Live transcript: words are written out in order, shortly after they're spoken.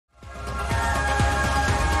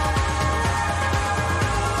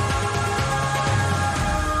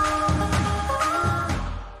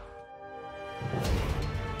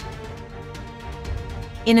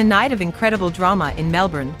In a night of incredible drama in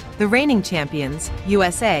Melbourne, the reigning champions,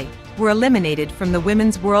 USA, were eliminated from the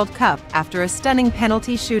Women's World Cup after a stunning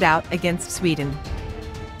penalty shootout against Sweden.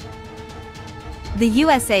 The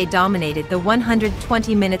USA dominated the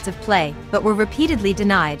 120 minutes of play but were repeatedly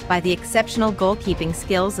denied by the exceptional goalkeeping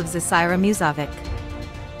skills of Zecira Musovic.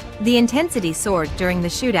 The intensity soared during the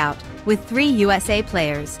shootout, with 3 USA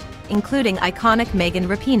players, including iconic Megan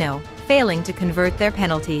Rapinoe, failing to convert their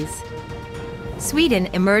penalties. Sweden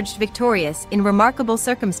emerged victorious in remarkable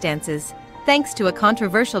circumstances, thanks to a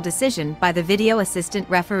controversial decision by the video assistant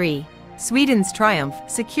referee. Sweden's triumph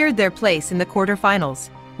secured their place in the quarterfinals,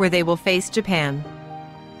 where they will face Japan.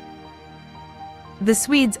 The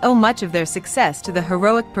Swedes owe much of their success to the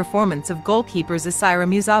heroic performance of goalkeeper Zecira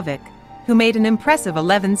Musovic, who made an impressive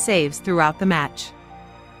 11 saves throughout the match.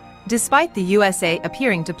 Despite the USA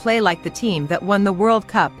appearing to play like the team that won the World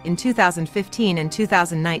Cup in 2015 and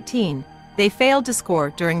 2019, they failed to score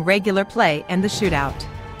during regular play and the shootout.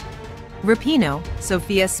 Rapinoe,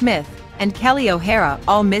 Sophia Smith, and Kelly O'Hara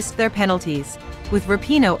all missed their penalties, with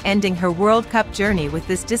Rapinoe ending her World Cup journey with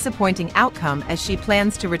this disappointing outcome as she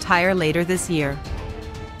plans to retire later this year.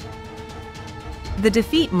 The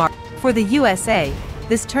defeat marked for the USA.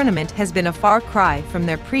 This tournament has been a far cry from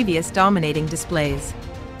their previous dominating displays.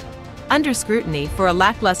 Under scrutiny for a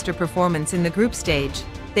lackluster performance in the group stage,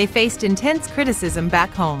 they faced intense criticism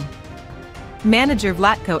back home. Manager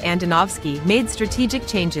Vlatko Andonovski made strategic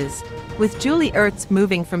changes, with Julie Ertz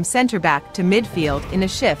moving from center-back to midfield in a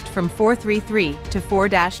shift from 4-3-3 to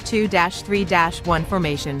 4-2-3-1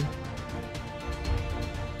 formation.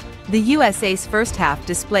 The USA's first half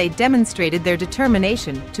display demonstrated their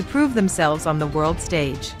determination to prove themselves on the world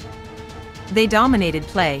stage. They dominated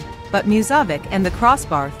play, but Musovic and the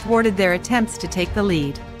crossbar thwarted their attempts to take the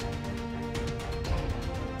lead.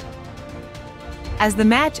 As the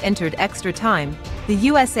match entered extra time, the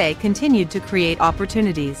USA continued to create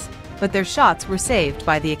opportunities, but their shots were saved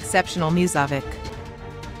by the exceptional Musovic.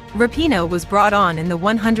 Rapinoe was brought on in the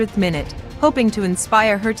 100th minute, hoping to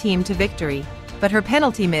inspire her team to victory, but her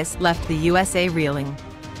penalty miss left the USA reeling.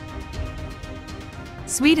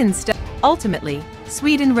 Ultimately,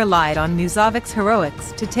 Sweden relied on Musovic's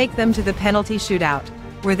heroics to take them to the penalty shootout,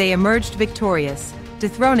 where they emerged victorious,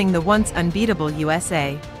 dethroning the once unbeatable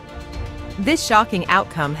USA. This shocking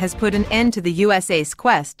outcome has put an end to the USA's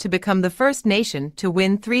quest to become the first nation to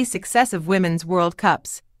win 3 successive Women's World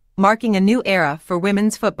Cups, marking a new era for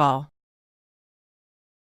women's football.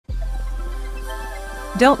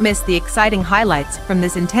 Don't miss the exciting highlights from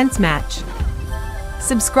this intense match.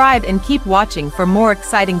 Subscribe and keep watching for more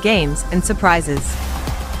exciting games and surprises.